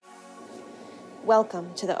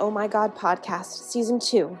Welcome to the Oh My God podcast, Season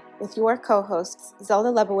 2, with your co-hosts Zelda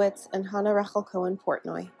Lebowitz and Hannah Rachel Cohen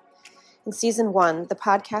Portnoy. In Season 1, the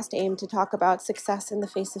podcast aimed to talk about success in the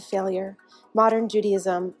face of failure, modern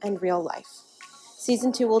Judaism, and real life.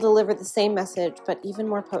 Season 2 will deliver the same message, but even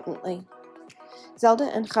more potently. Zelda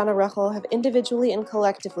and Hannah Rachel have individually and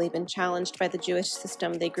collectively been challenged by the Jewish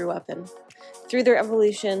system they grew up in. Through their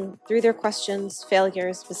evolution, through their questions,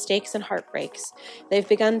 failures, mistakes, and heartbreaks, they've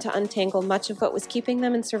begun to untangle much of what was keeping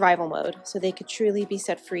them in survival mode so they could truly be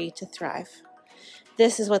set free to thrive.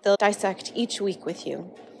 This is what they'll dissect each week with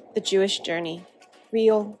you, the Jewish journey,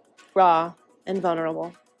 real, raw, and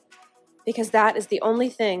vulnerable. Because that is the only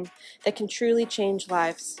thing that can truly change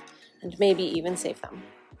lives, and maybe even save them.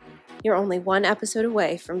 You're only one episode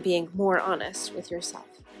away from being more honest with yourself.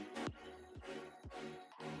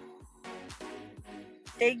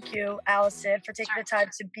 Thank you, Allison, for taking the time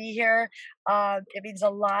to be here. It means a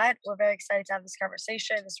lot. We're very excited to have this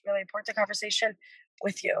conversation, this really important conversation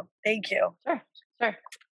with you. Thank you. Sure.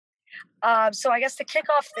 So I guess to kick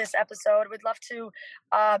off this episode, we'd love to,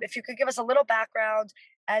 if you could give us a little background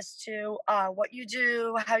as to what you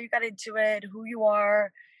do, how you got into it, who you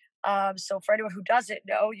are. So for anyone who doesn't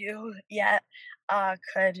know you yet,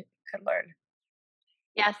 could learn.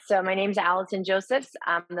 Yes, so my name's Allison Josephs.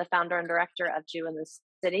 I'm the founder and director of Jew in the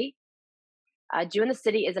City. Jew in the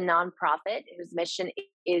City is a nonprofit whose mission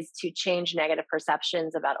is to change negative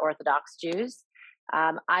perceptions about Orthodox Jews.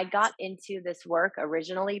 I got into this work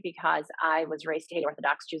originally because I was raised to hate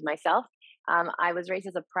Orthodox Jews myself. I was raised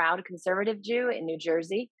as a proud conservative Jew in New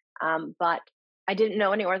Jersey, but I didn't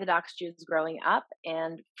know any Orthodox Jews growing up.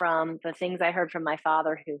 And from the things I heard from my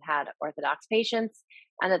father, who had Orthodox patients,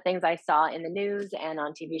 and the things I saw in the news and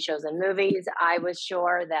on TV shows and movies, I was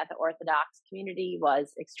sure that the Orthodox community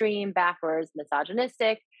was extreme, backwards,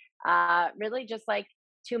 misogynistic, really just like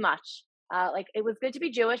too much. Like it was good to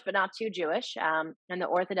be Jewish, but not too Jewish. And the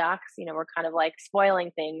Orthodox, were kind of like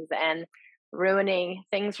spoiling things and ruining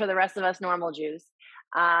things for the rest of us normal Jews.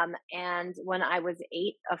 And when I was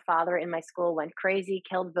 8, a father in my school went crazy,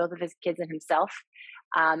 killed both of his kids and himself.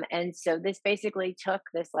 And so this basically took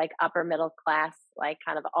this like upper middle class, like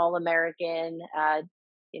kind of all American,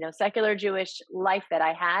 secular Jewish life that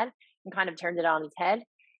I had and kind of turned it on its head.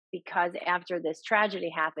 Because after this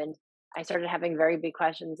tragedy happened, I started having very big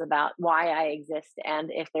questions about why I exist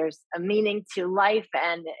and if there's a meaning to life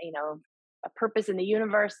and, a purpose in the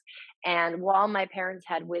universe. And while my parents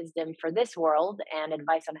had wisdom for this world and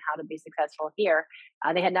advice on how to be successful here,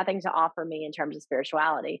 they had nothing to offer me in terms of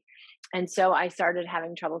spirituality. And so I started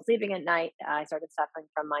having trouble sleeping at night. I started suffering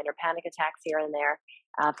from minor panic attacks here and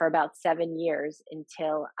there for about 7 years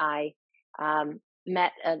until I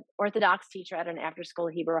met an Orthodox teacher at an after-school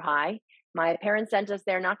Hebrew high. My parents sent us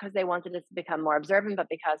there not because they wanted us to become more observant, but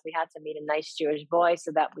because we had to meet a nice Jewish boy so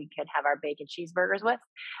that we could have our bacon cheeseburgers with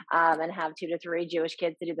and have 2 to 3 Jewish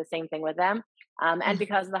kids to do the same thing with them. And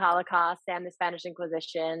because of the Holocaust and the Spanish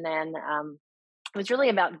Inquisition. And it was really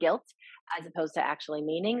about guilt as opposed to actually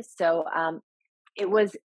meaning. So it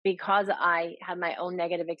was because I had my own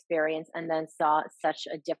negative experience and then saw such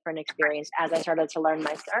a different experience as I started to learn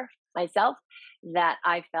myself that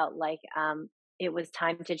I felt like it was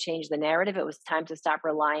time to change the narrative. It was time to stop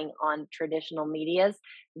relying on traditional media's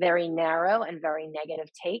very narrow and very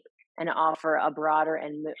negative take and offer a broader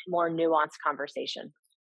and more nuanced conversation.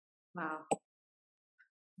 Wow.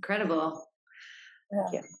 Incredible.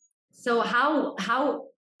 Yeah. So how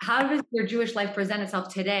does your Jewish life present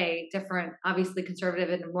itself today? Different, obviously conservative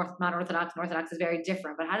and modern Orthodox, and Orthodox is very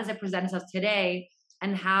different, but how does it present itself today?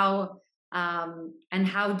 And how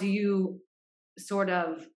do you sort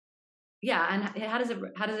of, and how does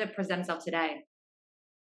it present itself today?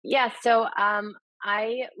 Yeah. So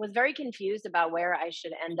I was very confused about where I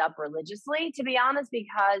should end up religiously, to be honest,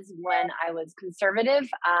 because when I was conservative,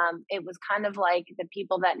 it was kind of like the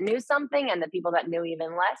people that knew something and the people that knew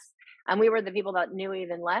even less. And we were the people that knew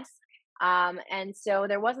even less. And so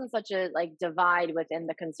there wasn't such a like divide within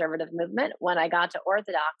the conservative movement. When I got to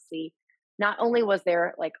Orthodoxy, not only was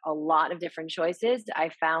there like a lot of different choices, I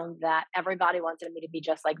found that everybody wanted me to be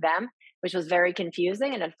just like them, which was very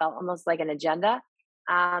confusing and it felt almost like an agenda.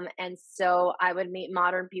 And so I would meet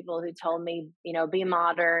modern people who told me, be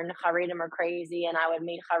modern, Haredim are crazy. And I would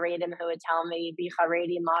meet Haredim who would tell me, be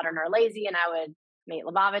Haredi, modern or lazy. And I would meet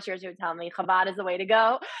Lubavitchers who would tell me Chabad is the way to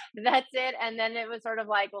go. That's it. And then it was sort of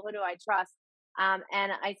like, well, who do I trust? And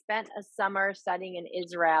I spent a summer studying in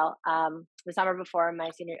Israel, the summer before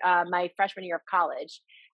my freshman year of college.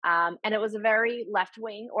 And it was a very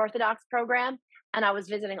left-wing Orthodox program. And I was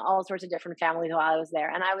visiting all sorts of different families while I was there.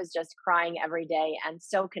 And I was just crying every day and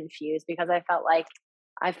so confused because I felt like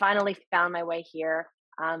I finally found my way here.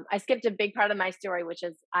 I skipped a big part of my story, which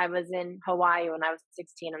is I was in Hawaii when I was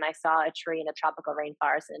 16 and I saw a tree in a tropical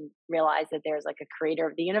rainforest and realized that there's like a creator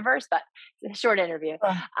of the universe, but it's a short interview.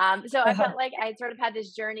 So I felt like I sort of had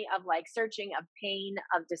this journey of like searching, of pain,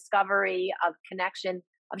 of discovery, of connection,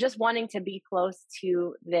 of just wanting to be close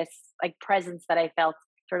to this like presence that I felt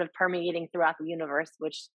sort of permeating throughout the universe,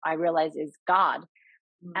 which I realized is God.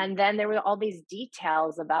 And then there were all these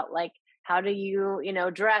details about like, how do you,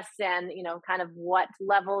 dress and, kind of what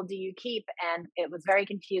level do you keep? And it was very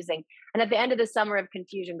confusing. And at the end of the summer of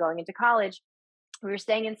confusion going into college, we were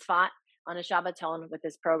staying in Svat on a Shabbaton with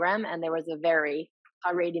this program. And there was a very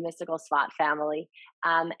Haredi mystical Svat family.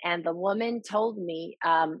 And the woman told me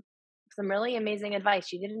some really amazing advice.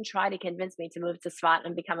 She didn't try to convince me to move to Svat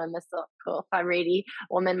and become a mystical Haredi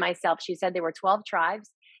woman myself. She said there were 12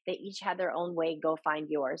 tribes. They each had their own way. Go find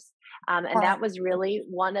yours. And that was really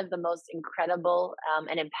one of the most incredible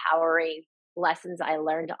and empowering lessons I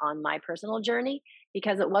learned on my personal journey,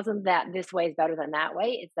 because it wasn't that this way is better than that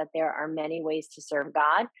way. It's that there are many ways to serve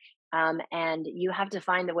God. And you have to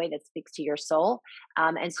find the way that speaks to your soul.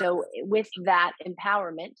 And so with that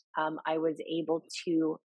empowerment, I was able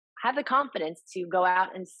to have the confidence to go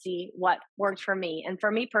out and see what worked for me. And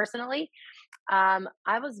for me personally,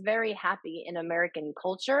 I was very happy in American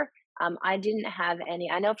culture. I didn't have any,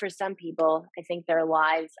 I know for some people, I think their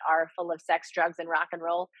lives are full of sex, drugs, and rock and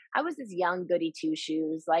roll. I was this young goody two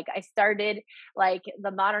shoes. Like I started like the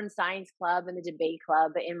modern science club and the debate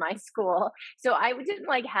club in my school. So I didn't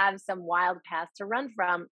like have some wild path to run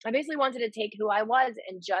from. I basically wanted to take who I was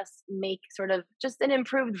and just make sort of just an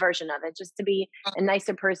improved version of it, just to be a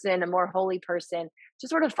nicer person, a more holy person, to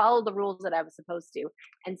sort of follow the rules that I was supposed to.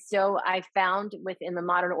 And so I found within the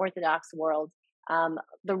modern Orthodox world,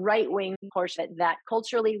 the right wing portion that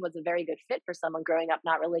culturally was a very good fit for someone growing up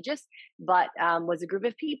not religious, but was a group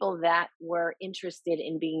of people that were interested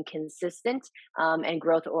in being consistent and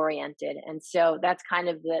growth oriented. And so that's kind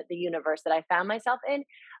of the universe that I found myself in.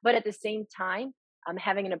 But at the same time,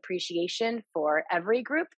 having an appreciation for every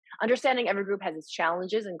group, understanding every group has its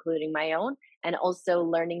challenges, including my own, and also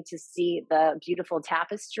learning to see the beautiful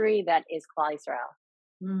tapestry that is Klal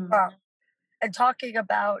Yisrael. Wow. And talking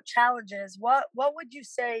about challenges, what would you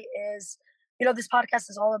say is, this podcast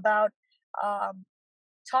is all about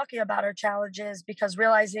talking about our challenges, because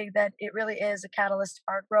realizing that it really is a catalyst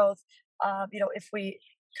for our growth. If we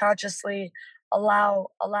consciously allow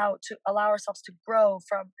ourselves to grow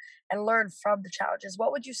from and learn from the challenges.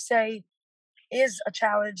 What would you say is a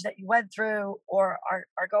challenge that you went through or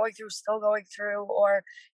are going through, still going through, or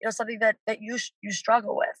something that you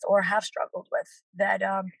struggle with or have struggled with that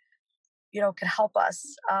can help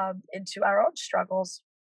us into our own struggles?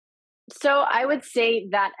 So I would say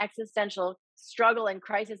that existential struggle and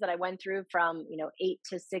crisis that I went through from 8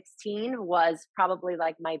 to 16 was probably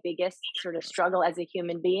like my biggest sort of struggle as a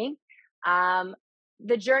human being.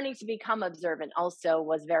 The journey to become observant also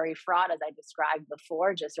was very fraught, as I described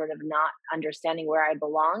before, just sort of not understanding where I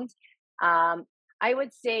belonged. I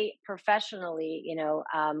would say professionally,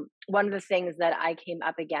 one of the things that I came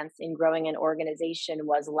up against in growing an organization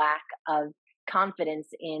was lack of confidence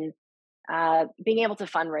in being able to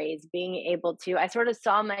fundraise, I sort of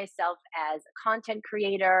saw myself as a content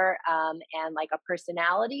creator and like a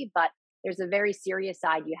personality, but there's a very serious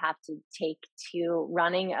side you have to take to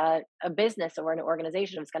running a business or an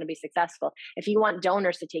organization that's going to be successful. If you want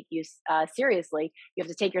donors to take you seriously, you have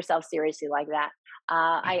to take yourself seriously like that.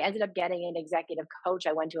 I ended up getting an executive coach.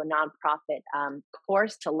 I went to a nonprofit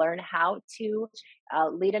course to learn how to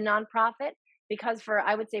lead a nonprofit. Because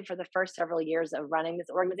I would say for the first several years of running this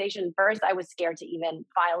organization, first I was scared to even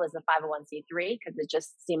file as a 501c3 because it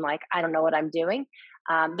just seemed like I don't know what I'm doing.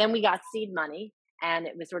 Then we got seed money. And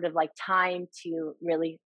it was sort of like time to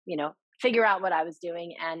really, figure out what I was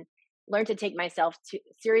doing and learn to take myself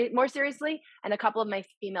more seriously. And a couple of my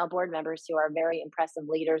female board members who are very impressive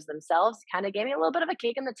leaders themselves kind of gave me a little bit of a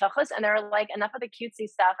kick in the tuchus. And they're like, enough of the cutesy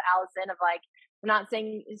stuff, Allison, of like, not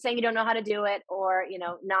saying you don't know how to do it or,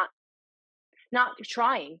 not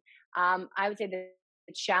trying. I would say the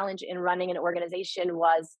challenge in running an organization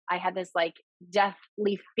was I had this like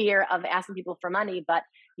deathly fear of asking people for money, but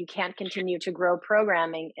you can't continue to grow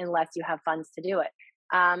programming unless you have funds to do it.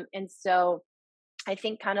 And so I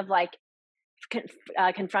think kind of like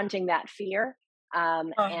confronting that fear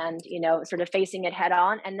and, sort of facing it head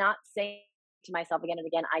on and not saying to myself again and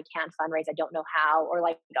again, I can't fundraise, I don't know how, or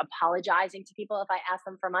like apologizing to people if I ask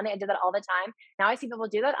them for money. I did that all the time. Now I see people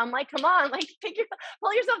do that. I'm like, come on, like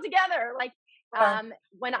pull yourself together. Like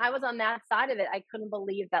When I was on that side of it, I couldn't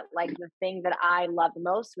believe that like the thing that I loved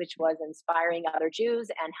most, which was inspiring other Jews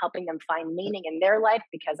and helping them find meaning in their life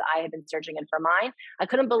because I had been searching it for mine. I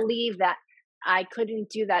couldn't believe that I couldn't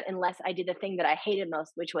do that unless I did the thing that I hated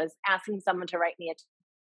most, which was asking someone to write me a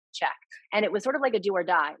check. And it was sort of like a do or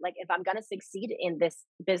die. Like if I'm going to succeed in this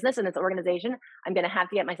business and this organization, I'm going to have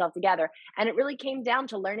to get myself together. And it really came down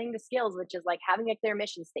to learning the skills, which is like having a clear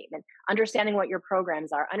mission statement, understanding what your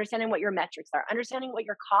programs are, understanding what your metrics are, understanding what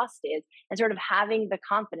your cost is, and sort of having the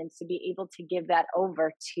confidence to be able to give that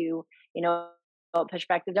over to, a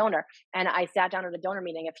prospective donor. And I sat down at a donor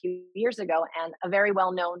meeting a few years ago, and a very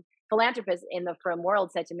well-known philanthropist in the firm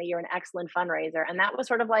world said to me, "You're an excellent fundraiser." And that was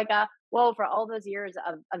sort of like whoa, for all those years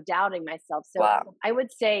of doubting myself. So Wow. I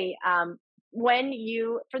would say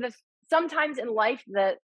sometimes in life,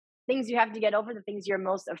 the things you have to get over, the things you're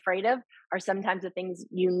most afraid of are sometimes the things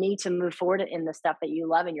you need to move forward in the stuff that you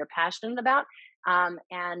love and you're passionate about.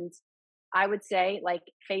 And I would say like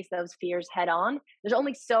face those fears head on. There's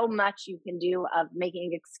only so much you can do of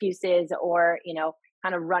making excuses or,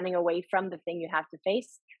 kind of running away from the thing you have to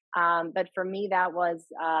face. But for me, that was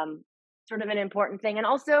sort of an important thing. And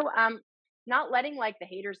also not letting like the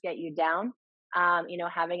haters get you down,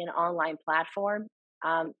 having an online platform.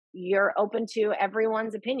 You're open to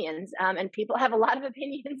everyone's opinions, and people have a lot of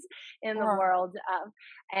opinions in the world.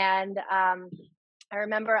 I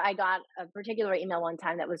remember I got a particular email one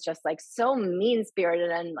time that was just like so mean spirited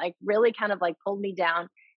and like really kind of like pulled me down.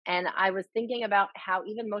 And I was thinking about how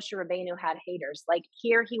even Moshe Rabbeinu had haters. Like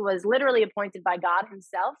here, he was literally appointed by God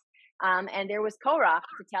himself. And there was Korach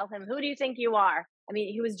to tell him, "Who do you think you are?" I mean,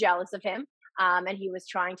 he was jealous of him. And he was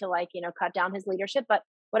trying to like, cut down his leadership. But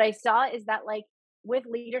what I saw is that like with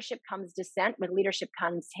leadership comes dissent, with leadership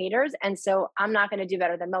comes haters. And so I'm not going to do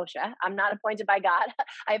better than Moshe. I'm not appointed by God.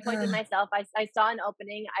 I appointed myself. I saw an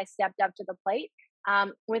opening. I stepped up to the plate.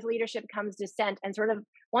 With leadership comes dissent. And sort of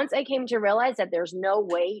once I came to realize that there's no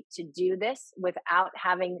way to do this without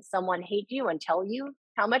having someone hate you and tell you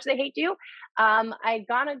how much they hate you, I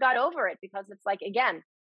kind of got over it because it's like, again,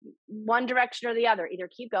 one direction or the other. Either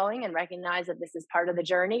keep going and recognize that this is part of the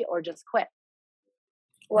journey or just quit.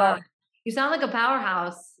 Wow. You sound like a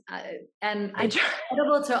powerhouse. And it's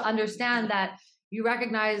incredible to understand that you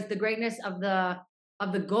recognize the greatness of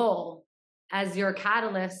the goal as your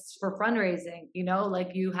catalyst for fundraising.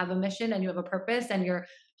 Like you have a mission and you have a purpose and you're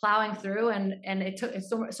plowing through, and it's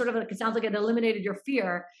sort of like, it sounds like it eliminated your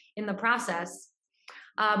fear in the process.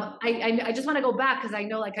 I just want to go back because I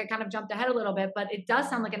know like I kind of jumped ahead a little bit, but it does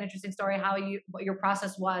sound like an interesting story what your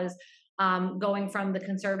process was going from the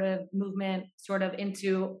conservative movement sort of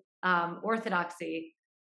into orthodoxy,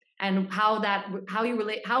 and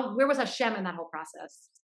where was Hashem in that whole process?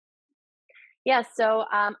 Yeah, so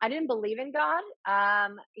I didn't believe in God.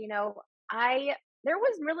 There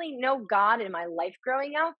was really no God in my life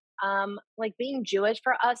growing up. Like being Jewish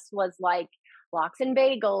for us was like lox and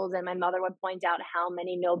bagels, and my mother would point out how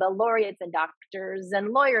many Nobel laureates and doctors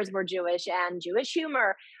and lawyers were Jewish, and Jewish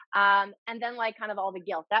humor, and then like kind of all the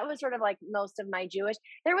guilt. That was sort of like most of my Jewish.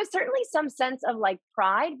 There was certainly some sense of like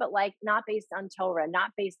pride, but like not based on Torah,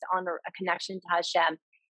 not based on a connection to Hashem.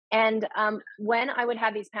 And when I would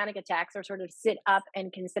have these panic attacks or sort of sit up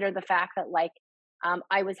and consider the fact that like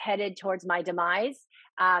I was headed towards my demise,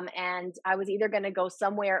 and I was either going to go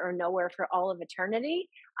somewhere or nowhere for all of eternity,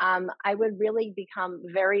 I would really become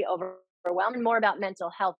very overwhelmed. And more about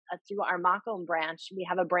mental health through our Makom branch. We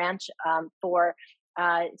have a branch for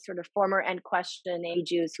sort of former and questioning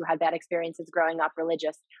Jews who had bad experiences growing up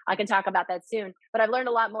religious. I can talk about that soon, but I've learned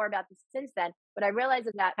a lot more about this since then. But I realized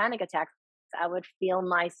that panic attacks, I would feel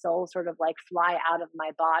my soul sort of like fly out of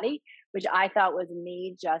my body, which I thought was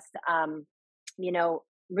me just,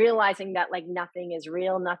 realizing that like nothing is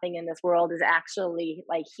real, nothing in this world is actually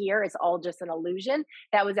like here. It's all just an illusion.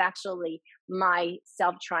 That was actually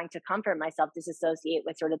myself trying to comfort myself, disassociate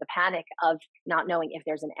with sort of the panic of not knowing if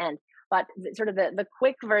there's an end. But sort of the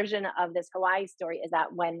quick version of this Hawaii story is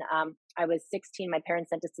that when I was 16, my parents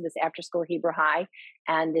sent us to this after school Hebrew high,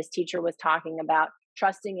 and this teacher was talking about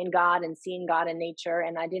trusting in God and seeing God in nature.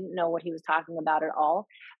 And I didn't know what he was talking about at all,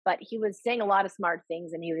 but he was saying a lot of smart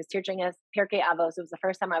things, and he was teaching us Pirkei Avos. It was the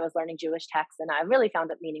first time I was learning Jewish texts, and I really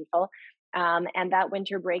found it meaningful. And that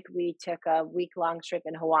winter break, we took a week-long trip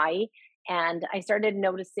in Hawaii, and I started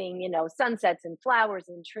noticing, sunsets and flowers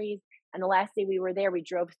and trees. And the last day we were there, we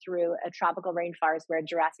drove through a tropical rainforest where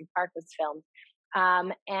Jurassic Park was filmed.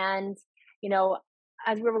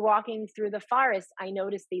 As we were walking through the forest, I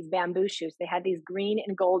noticed these bamboo shoots. They had these green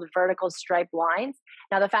and gold vertical striped lines.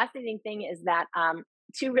 Now, the fascinating thing is that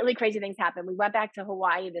two really crazy things happened. We went back to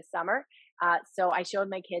Hawaii this summer, So I showed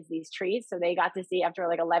my kids these trees, so they got to see after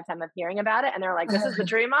like a lifetime of hearing about it, and they're like, "This is the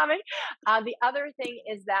tree, mommy." The other thing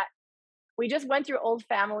is that we just went through old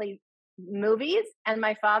family movies, and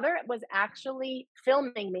my father was actually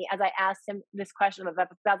filming me as I asked him this question I'm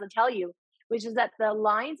about to tell you, which is that the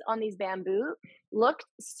lines on these bamboo looked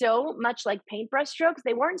so much like paintbrush strokes.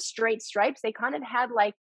 They weren't straight stripes. They kind of had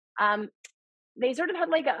like um, they sort of had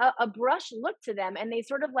like a brush look to them, and they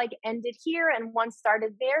sort of like ended here and one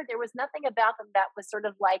started there. There was nothing about them that was sort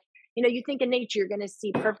of like, you think in nature you're going to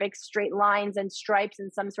see perfect straight lines and stripes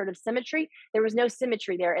and some sort of symmetry. There was no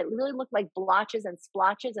symmetry there. It really looked like blotches and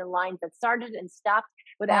splotches and lines that started and stopped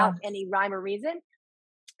without Wow. any rhyme or reason.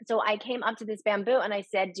 So I came up to this bamboo and I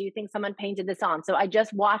said, "Do you think someone painted this on?" So I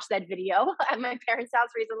just watched that video at my parents' house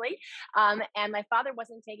recently. And my father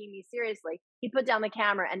wasn't taking me seriously. He put down the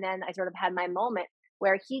camera, and then I sort of had my moment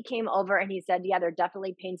where he came over and he said, "Yeah, they're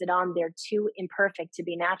definitely painted on. They're too imperfect to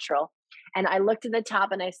be natural." And I looked at the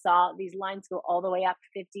top and I saw these lines go all the way up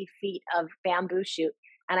 50 feet of bamboo shoot.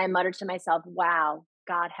 And I muttered to myself, "Wow,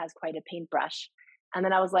 God has quite a paintbrush." And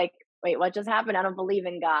then I was like, "Wait, what just happened? I don't believe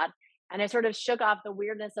in God." And I sort of shook off the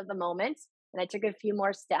weirdness of the moment, and I took a few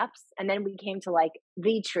more steps. And then we came to like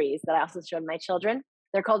the trees that I also showed my children.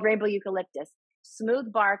 They're called rainbow eucalyptus.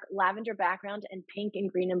 Smooth bark, lavender background, and pink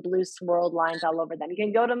and green and blue swirled lines all over them. You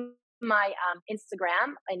can go to my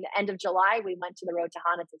Instagram. In the end of July, we went to the road to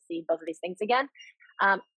Hana to see both of these things again.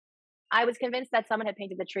 Um, I was convinced that someone had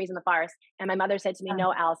painted the trees in the forest. And my mother said to me,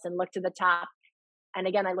 "No, Allison, look to the top." And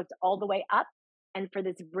again, I looked all the way up. And for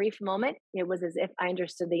this brief moment, it was as if I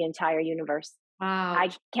understood the entire universe. Wow. I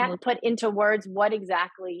can't put into words what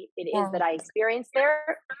exactly it is that I experienced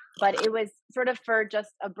there, but it was sort of for just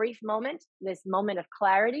a brief moment, this moment of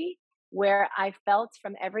clarity where I felt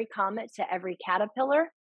from every comet to every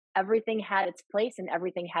caterpillar, everything had its place and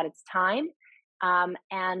everything had its time.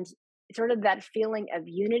 And sort of that feeling of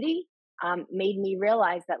unity made me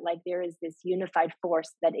realize that like there is this unified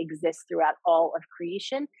force that exists throughout all of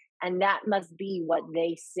creation, and that must be what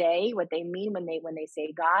they say, what they mean when they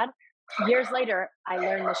say God. Years later, I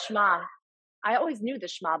learned the Shema. I always knew the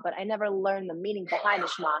Shema, but I never learned the meaning behind the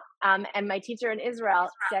Shema. And my teacher in Israel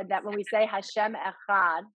said that when we say Hashem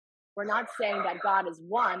Echad, we're not saying that God is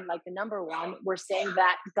one, like the number one. We're saying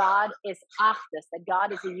that God is Achdus, that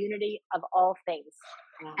God is a unity of all things.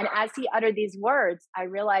 And as he uttered these words, I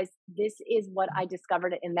realized this is what I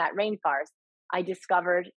discovered in that rainforest. I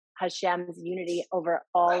discovered Hashem's unity over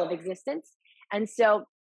all of existence. And so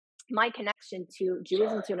my connection to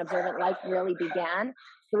Judaism, to an observant life, really began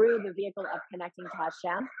through the vehicle of connecting to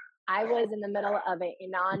Hashem. I was in the middle of a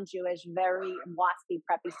non-Jewish, very waspy,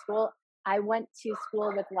 preppy school. I went to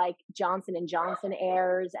school with like Johnson and Johnson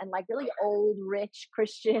heirs and like really old, rich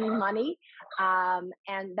Christian money.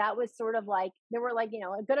 And that was sort of like, there were like,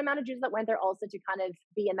 a good amount of Jews that went there also to kind of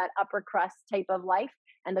be in that upper crust type of life.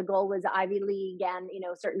 And the goal was Ivy League and,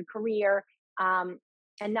 certain career, and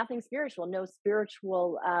nothing spiritual, no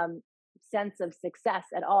spiritual sense of success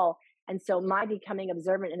at all. And so my becoming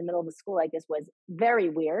observant in the middle of a school like this was very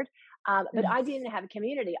weird. But I didn't have a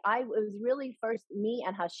community. It was really first me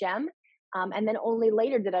and Hashem. And then only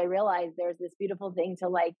later did I realize there's this beautiful thing to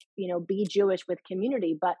like, be Jewish with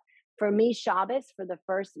community. But for me, Shabbos, for the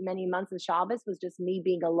first many months of Shabbos, was just me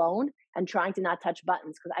being alone and trying to not touch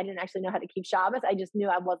buttons because I didn't actually know how to keep Shabbos. I just knew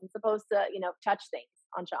I wasn't supposed to, touch things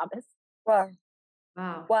on Shabbos. Wow.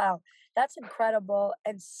 Wow. Wow. That's incredible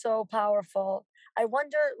and so powerful. I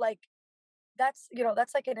wonder, like, that's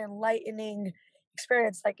like an enlightening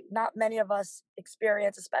experience like not many of us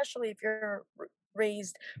experience, especially if you're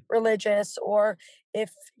raised religious or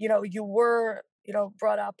if you were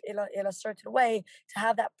brought up in a certain way. To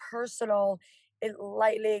have that personal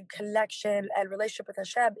enlightening connection and relationship with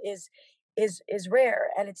Hashem is rare,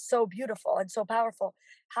 and it's so beautiful and so powerful.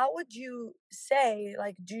 How would you say,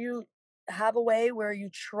 like, do you have a way where you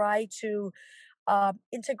try to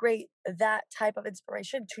integrate that type of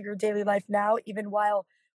inspiration to your daily life now, even while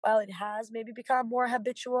it has maybe become more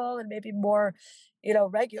habitual and maybe more,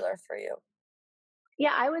 regular for you?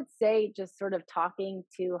 Yeah, I would say just sort of talking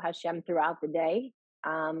to Hashem throughout the day,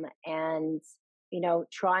 and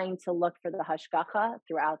trying to look for the hashgacha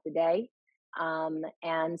throughout the day,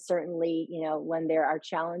 and certainly when there are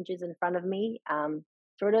challenges in front of me,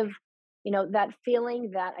 sort of that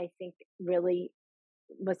feeling that I think really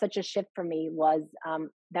was such a shift for me was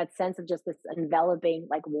that sense of just this enveloping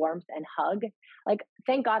like warmth and hug. Like,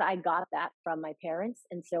 thank God I got that from my parents,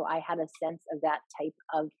 and so I had a sense of that type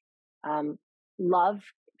of love,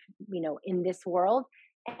 in this world.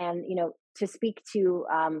 And to speak to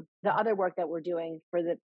the other work that we're doing for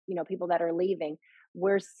the people that are leaving.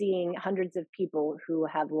 We're seeing hundreds of people who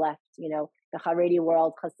have left, the Haredi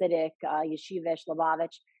world, Hasidic, Yeshivish,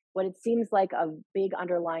 Lubavitch. What it seems like a big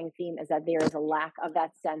underlying theme is that there is a lack of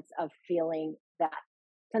that sense of feeling, that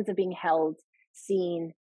sense of being held,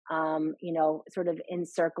 seen, sort of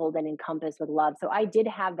encircled and encompassed with love. So I did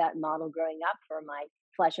have that model growing up for my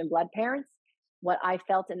flesh and blood parents. What I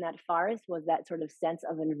felt in that forest was that sort of sense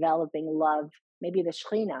of enveloping love, maybe the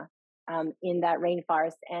Shekhinah in that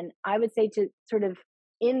rainforest. And I would say to sort of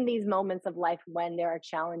in these moments of life when there are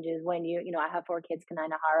challenges, when I have 4 kids, Kanai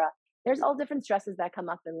Nahara, there's all different stresses that come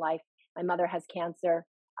up in life. My mother has cancer.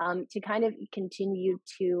 To kind of continue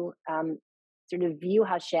to sort of view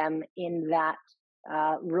Hashem in that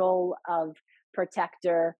role of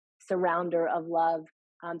protector, surrounder of love,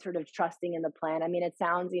 sort of trusting in the plan. I mean, it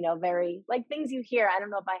sounds, very like things you hear. I don't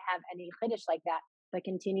know if I have any Chiddush like that, but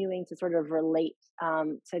continuing to sort of relate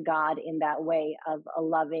to God in that way of a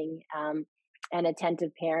loving and attentive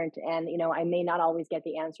parent. And, I may not always get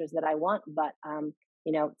the answers that I want, but,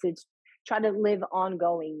 to try to live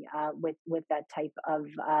ongoing with that type of,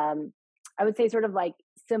 I would say sort of like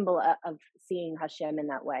symbol of seeing Hashem in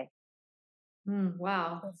that way.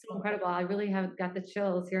 Wow, so incredible. I really have got the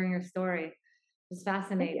chills hearing your story. It's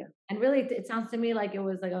fascinating. And really, it sounds to me like it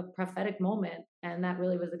was like a prophetic moment. And that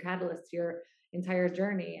really was the catalyst to your entire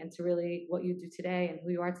journey and to really what you do today and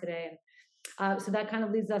who you are today. And so that kind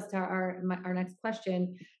of leads us to our next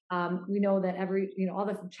question. We know that all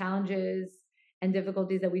the challenges and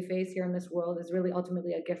difficulties that we face here in this world is really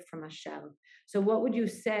ultimately a gift from Hashem. So what would you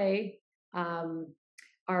say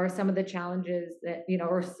are some of the challenges that,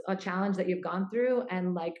 or a challenge that you've gone through,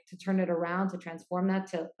 and like to turn it around, to transform that,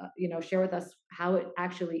 to, share with us how it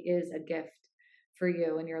actually is a gift for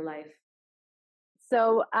you in your life?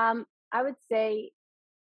 So I would say,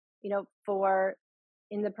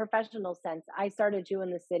 in the professional sense, I started Jew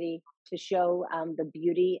in the City to show the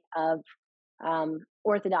beauty of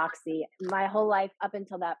orthodoxy. My whole life up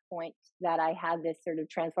until that point that I had this sort of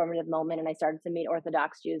transformative moment and I started to meet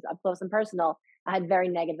Orthodox Jews up close and personal, I had very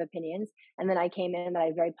negative opinions. And then I came in and I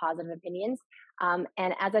had very positive opinions. And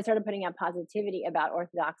as I started putting out positivity about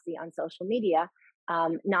Orthodoxy on social media,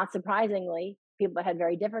 not surprisingly, people that had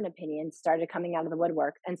very different opinions started coming out of the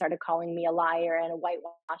woodwork and started calling me a liar and a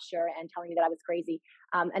whitewasher and telling me that I was crazy.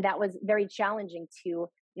 And that was very challenging to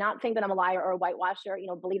not think that I'm a liar or a whitewasher,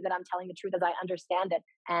 believe that I'm telling the truth as I understand it,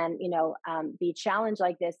 and, be challenged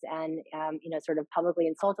like this and, sort of publicly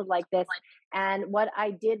insulted like this. And what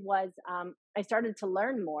I did was I started to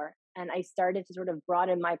learn more, and I started to sort of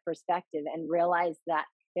broaden my perspective and realize that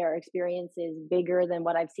there are experiences bigger than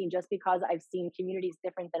what I've seen. Just because I've seen communities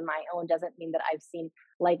different than my own doesn't mean that I've seen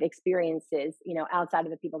life experiences, outside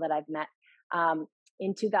of the people that I've met.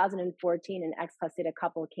 In 2014, an ex-Hasidic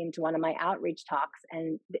couple came to one of my outreach talks,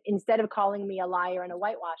 and instead of calling me a liar and a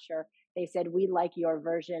whitewasher, they said, "We like your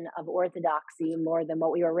version of orthodoxy more than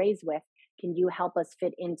what we were raised with. Can you help us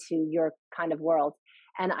fit into your kind of world?"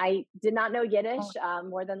 And I did not know Yiddish,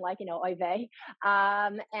 more than oy vey.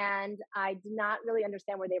 And I did not really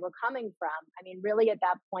understand where they were coming from. I mean, really at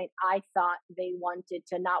that point, I thought they wanted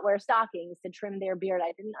to not wear stockings, to trim their beard.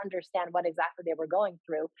 I didn't understand what exactly they were going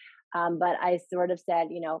through. But I sort of said,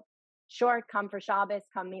 sure, come for Shabbos,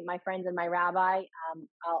 come meet my friends and my rabbi.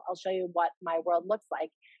 I'll show you what my world looks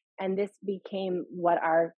like. And this became what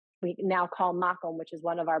we now call Makom, which is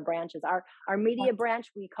one of our branches. Our media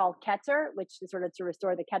branch we call Keter, which is sort of to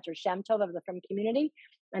restore the Keter Shem Tov of the Frum community.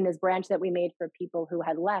 And this branch that we made for people who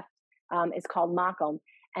had left is called Makom.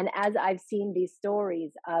 And as I've seen these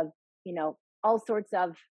stories of, all sorts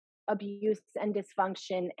of abuse and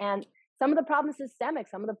dysfunction, and some of the problems systemic,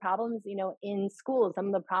 some of the problems, in schools, some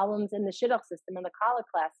of the problems in the shidduch system and the college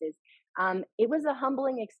classes, it was a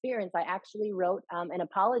humbling experience. I actually wrote an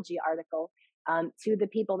apology article to the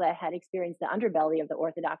people that had experienced the underbelly of the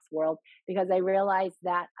Orthodox world, because I realized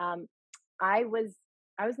that I was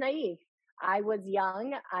naive. I was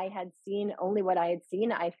young. I had seen only what I had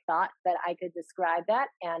seen. I thought that I could describe that,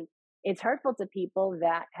 and it's hurtful to people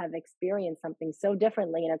that have experienced something so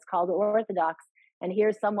differently, and it's called Orthodox. And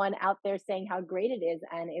here's someone out there saying how great it is,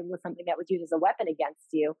 and it was something that was used as a weapon against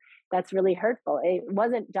you. That's really hurtful. It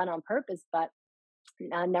wasn't done on purpose, but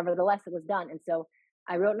nevertheless, it was done. And so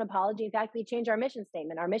I wrote an apology. In fact, we changed our mission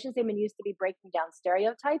statement. Our mission statement used to be breaking down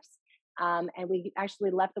stereotypes, and we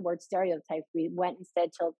actually left the word stereotypes. We went instead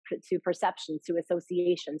to perceptions, to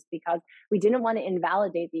associations, because we didn't want to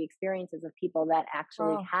invalidate the experiences of people that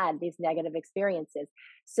actually had these negative experiences.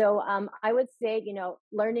 So I would say,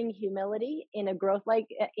 learning humility in a growth,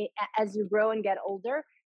 as you grow and get older,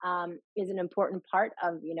 is an important part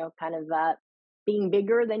of, being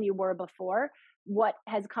bigger than you were before. what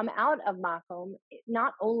has come out of Makom,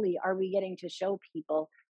 not only are we getting to show people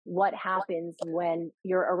what happens when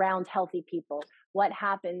you're around healthy people, what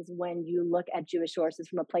happens when you look at Jewish sources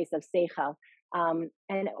from a place of seichel.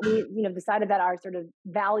 And we, decided that our sort of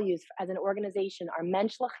values as an organization are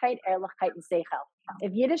menschlichkeit, ehrlichkeit, and seichel.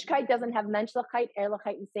 If Yiddishkeit doesn't have menschlichkeit,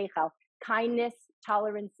 ehrlichkeit, and seichel, kindness,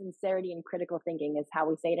 tolerance, sincerity, and critical thinking is how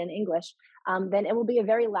we say it in English, then it will be a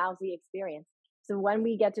very lousy experience. So when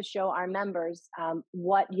we get to show our members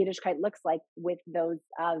what Yiddishkeit looks like with those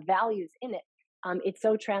values in it, it's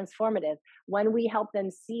so transformative. When we help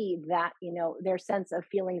them see that, their sense of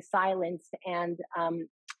feeling silenced and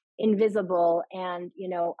invisible and,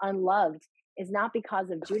 unloved is not because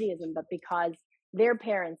of Judaism, but because their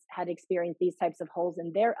parents had experienced these types of holes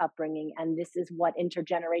in their upbringing. And this is what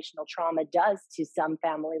intergenerational trauma does to some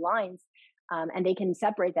family lines. And they can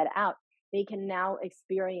separate that out. They can now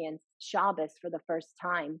experience Shabbos for the first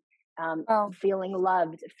time, feeling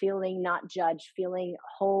loved, feeling not judged, feeling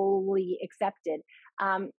wholly accepted.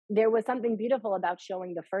 There was something beautiful about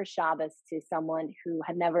showing the first Shabbos to someone who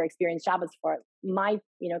had never experienced Shabbos before. My,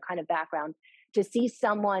 kind of background, to see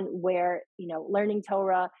someone where, learning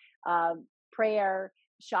Torah, prayer,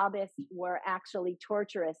 Shabbos were actually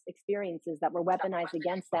torturous experiences that were weaponized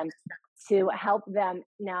against them, to help them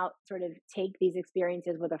now sort of take these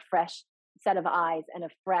experiences with a fresh set of eyes and a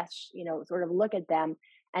fresh, sort of look at them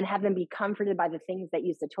and have them be comforted by the things that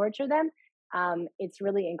used to torture them. It's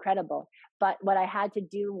really incredible. But what I had to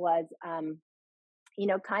do was,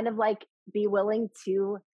 kind of like be willing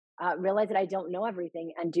to realize that I don't know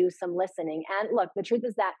everything and do some listening. And look, the truth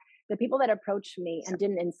is that the people that approached me and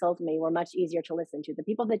didn't insult me were much easier to listen to. The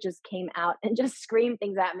people that just came out and just screamed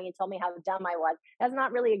things at me and told me how dumb I was, that's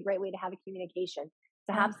not really a great way to have a communication.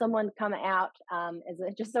 To have someone come out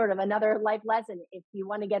is just sort of another life lesson. If you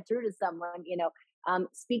want to get through to someone,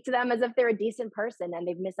 speak to them as if they're a decent person and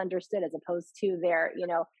they've misunderstood, as opposed to they're,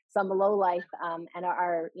 some low life and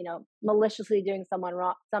are, maliciously doing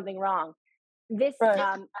something wrong. This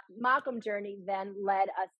Makom journey then led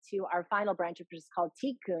us to our final branch, which is called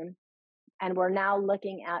Tikkun. And we're now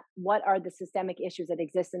looking at what are the systemic issues that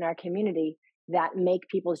exist in our community that make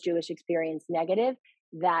people's Jewish experience negative,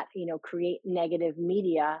 that, create negative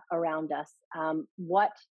media around us.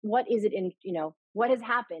 What is it in, what has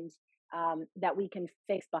happened that we can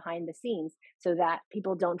fix behind the scenes so that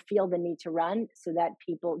people don't feel the need to run, so that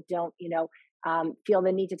people don't, feel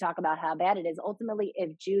the need to talk about how bad it is. Ultimately,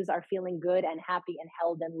 if Jews are feeling good and happy and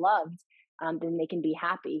held and loved, then they can be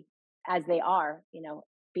happy as they are,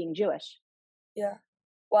 being Jewish. Yeah.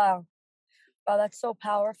 Wow. Wow, that's so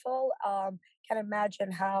powerful. Can't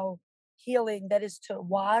imagine how healing that is to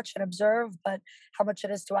watch and observe, but how much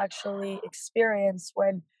it is to actually experience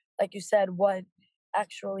when, like you said, what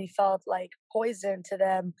actually felt like poison to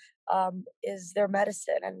them is their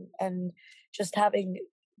medicine, and just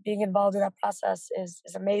being involved in that process is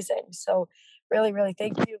amazing. So really, really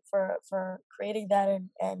thank you for creating that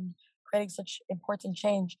and creating such important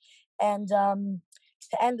change. And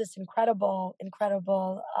to end this incredible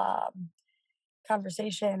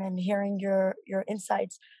conversation and hearing your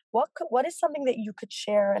insights, what is something that you could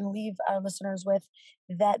share and leave our listeners with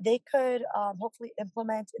that they could hopefully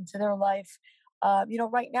implement into their life,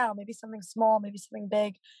 right now? Maybe something small, maybe something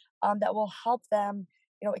big, that will help them,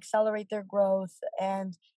 accelerate their growth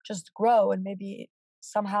and just grow, and maybe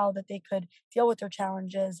somehow that they could deal with their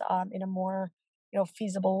challenges in a more,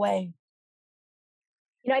 feasible way.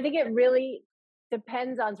 I think it really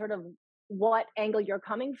depends on sort of what angle you're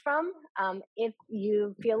coming from. If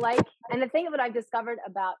you feel like, and the thing that I've discovered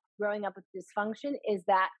about growing up with dysfunction is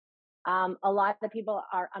that a lot of people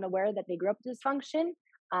are unaware that they grew up with dysfunction,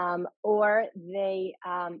 or they,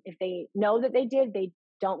 if they know that they did, they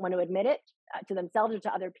don't want to admit it to themselves or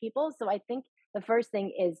to other people. So I think the first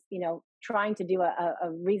thing is, trying to do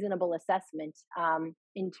a reasonable assessment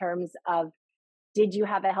in terms of, did you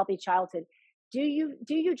have a healthy childhood? Do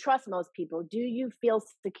you trust most people? Do you feel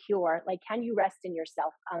secure? Like, can you rest in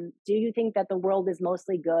yourself? Do you think that the world is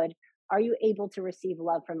mostly good? Are you able to receive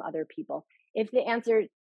love from other people? If the answer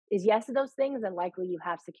is yes to those things, then likely you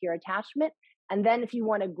have secure attachment. And then if you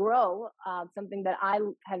want to grow, something that I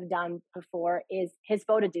have done before is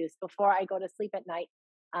hisbodedus. Before I go to sleep at night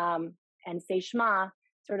and say Shema,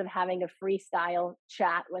 sort of having a freestyle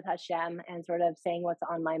chat with Hashem and sort of saying what's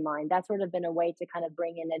on my mind. That's sort of been a way to kind of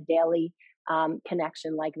bring in a daily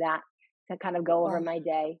connection like that, to kind of go over my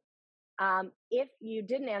day. If you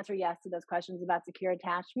didn't answer yes to those questions about secure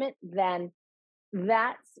attachment, then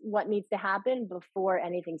that's what needs to happen before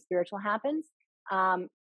anything spiritual happens.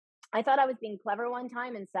 I thought I was being clever one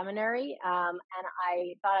time in seminary, and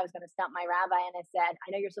I thought I was going to stump my rabbi. And I said,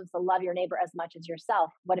 I know you're supposed to love your neighbor as much as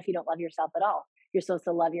yourself. What if you don't love yourself at all? You're supposed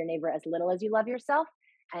to love your neighbor as little as you love yourself.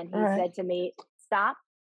 And he said to me, stop.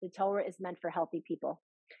 The Torah is meant for healthy people.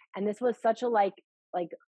 And this was such a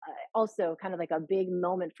also kind of like a big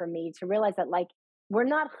moment for me to realize that we're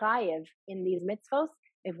not chayiv in these mitzvos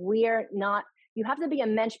if we are not. You have to be a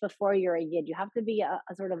mensch before you're a yid. You have to be a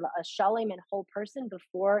sort of a shalom and whole person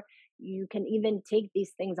before you can even take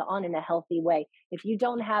these things on in a healthy way. If you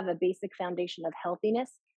don't have a basic foundation of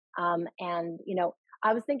healthiness, and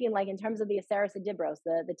I was thinking in terms of the Aseret Dibros,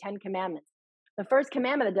 the 10 Commandments. The first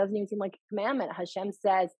commandment, that doesn't even seem like a commandment. Hashem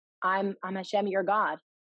says, I'm Hashem, your God.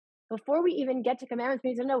 Before we even get to commandments,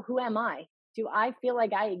 we need to know, who am I? Do I feel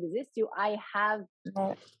like I exist? Do I have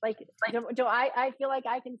do I feel like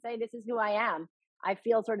I can say this is who I am? I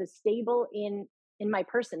feel sort of stable in my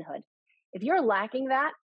personhood. If you're lacking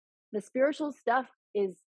that, the spiritual stuff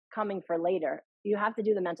is coming for later. You have to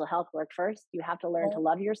do the mental health work first. You have to learn to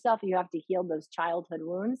love yourself. You have to heal those childhood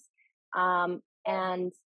wounds.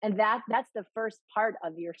 And that's the first part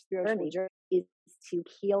of your spiritual journey, is to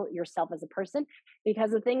heal yourself as a person. Because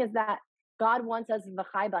the thing is that God wants us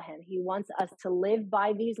v'chai b'hem. He wants us to live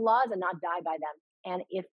by these laws and not die by them. And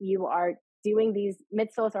if you are doing these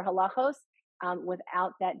mitzvos or halachos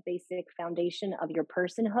without that basic foundation of your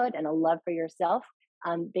personhood and a love for yourself,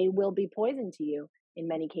 they will be poison to you in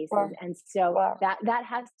many cases. Wow. And so that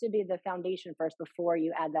has to be the foundation first before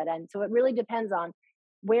you add that in. So it really depends on,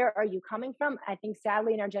 where are you coming from? I think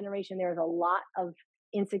sadly in our generation, there's a lot of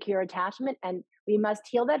insecure attachment, and we must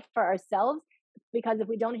heal that for ourselves. Because if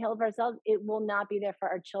we don't heal for ourselves, it will not be there for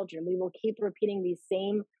our children. We will keep repeating these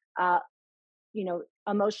same,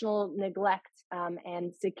 emotional neglect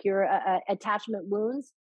and secure attachment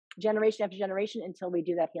wounds, generation after generation, until we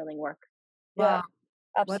do that healing work. Wow,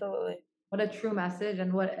 absolutely. What a true message,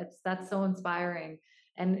 and that's so inspiring.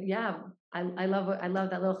 And yeah, I love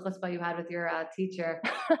that little chutzpah you had with your teacher.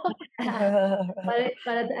 but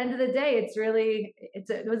at the end of the day, it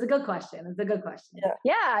was a good question. It's a good question.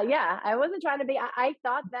 Yeah. I wasn't trying to be. I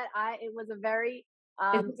thought that it was a very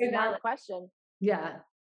smart question. Yeah.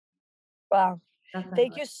 Wow.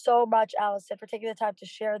 Thank you so much, Allison, for taking the time to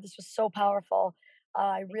share. This was so powerful.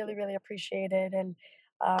 I really, really appreciate it, and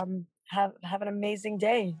have an amazing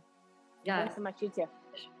day. Yeah. Thanks so much. You too.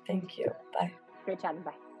 Thank you. Bye. Great chatting.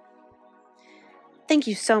 Bye. Thank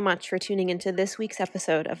you so much for tuning into this week's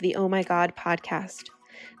episode of the Oh My God podcast.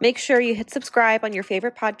 Make sure you hit subscribe on your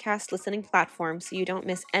favorite podcast listening platform so you don't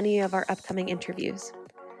miss any of our upcoming interviews.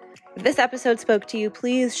 If this episode spoke to you,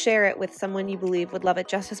 please share it with someone you believe would love it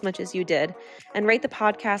just as much as you did, and rate the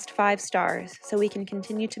podcast 5 stars so we can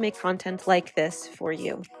continue to make content like this for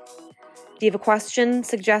you. Do you have a question,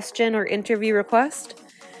 suggestion, or interview request?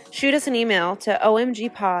 Shoot us an email to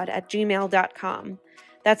omgpod@gmail.com.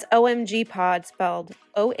 That's OMGpod spelled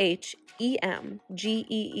OHEMGEEPOD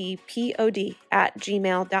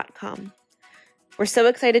 @gmail.com. We're so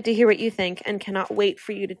excited to hear what you think and cannot wait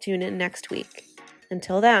for you to tune in next week.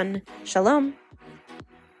 Until then, shalom.